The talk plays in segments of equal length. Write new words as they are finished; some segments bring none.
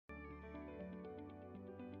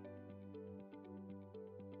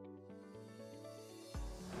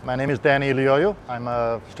My name is Danny Ilioiu. I'm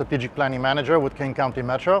a strategic planning manager with King County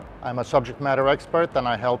Metro. I'm a subject matter expert and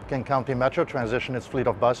I help King County Metro transition its fleet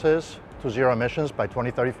of buses to zero emissions by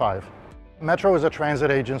 2035. Metro is a transit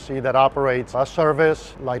agency that operates bus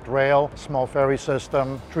service, light rail, small ferry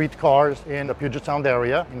system, streetcars in the Puget Sound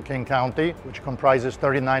area in King County, which comprises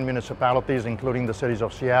 39 municipalities, including the cities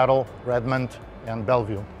of Seattle, Redmond, and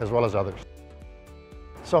Bellevue, as well as others.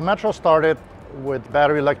 So Metro started with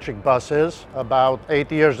battery electric buses about 8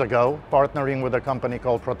 years ago, partnering with a company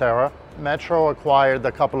called Proterra. Metro acquired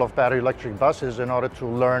a couple of battery electric buses in order to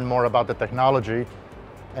learn more about the technology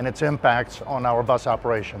and its impacts on our bus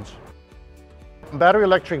operations. Battery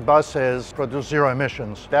electric buses produce zero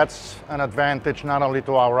emissions. That's an advantage not only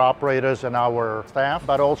to our operators and our staff,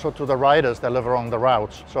 but also to the riders that live along the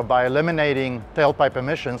routes. So by eliminating tailpipe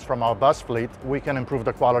emissions from our bus fleet, we can improve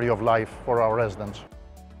the quality of life for our residents.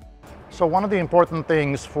 So one of the important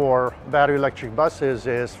things for battery electric buses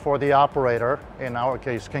is for the operator, in our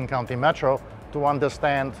case King County Metro, to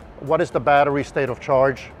understand what is the battery state of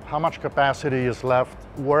charge, how much capacity is left,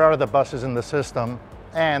 where are the buses in the system,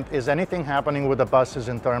 and is anything happening with the buses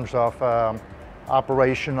in terms of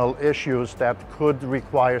operational issues that could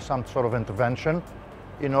require some sort of intervention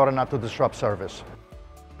in order not to disrupt service.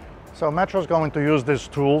 So Metro is going to use this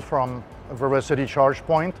tool from Vericity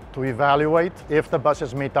ChargePoint to evaluate if the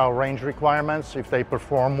buses meet our range requirements, if they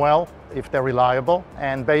perform well, if they're reliable.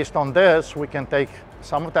 And based on this, we can take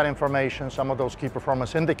some of that information, some of those key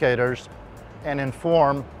performance indicators, and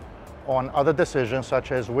inform on other decisions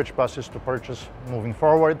such as which buses to purchase moving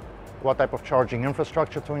forward, what type of charging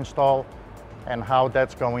infrastructure to install, and how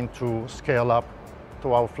that's going to scale up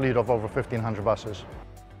to our fleet of over 1,500 buses.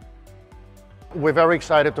 We're very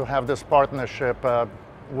excited to have this partnership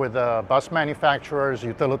with bus manufacturers,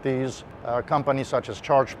 utilities, companies such as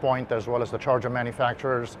ChargePoint, as well as the charger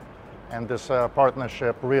manufacturers. And this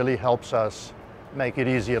partnership really helps us make it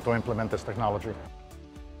easier to implement this technology.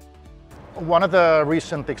 One of the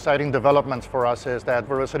recent exciting developments for us is that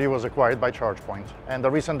Vericity was acquired by ChargePoint. And the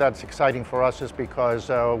reason that's exciting for us is because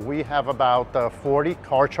we have about 40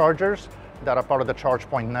 car chargers that are part of the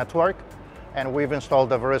ChargePoint network. And we've installed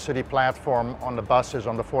the Vericity platform on the buses,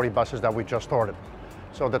 on the 40 buses that we just ordered.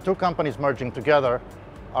 So the two companies merging together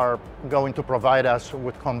are going to provide us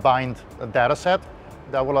with combined data set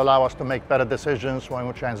that will allow us to make better decisions when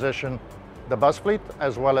we transition the bus fleet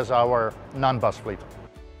as well as our non-bus fleet.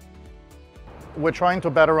 We're trying to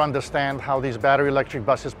better understand how these battery electric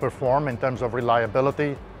buses perform in terms of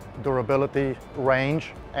reliability, durability,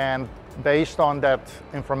 range, and based on that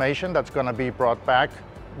information that's going to be brought back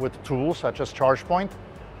with tools such as ChargePoint,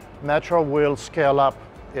 Metro will scale up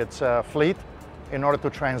its fleet in order to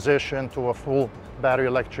transition to a full battery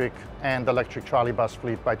electric and electric trolley bus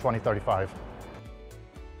fleet by 2035.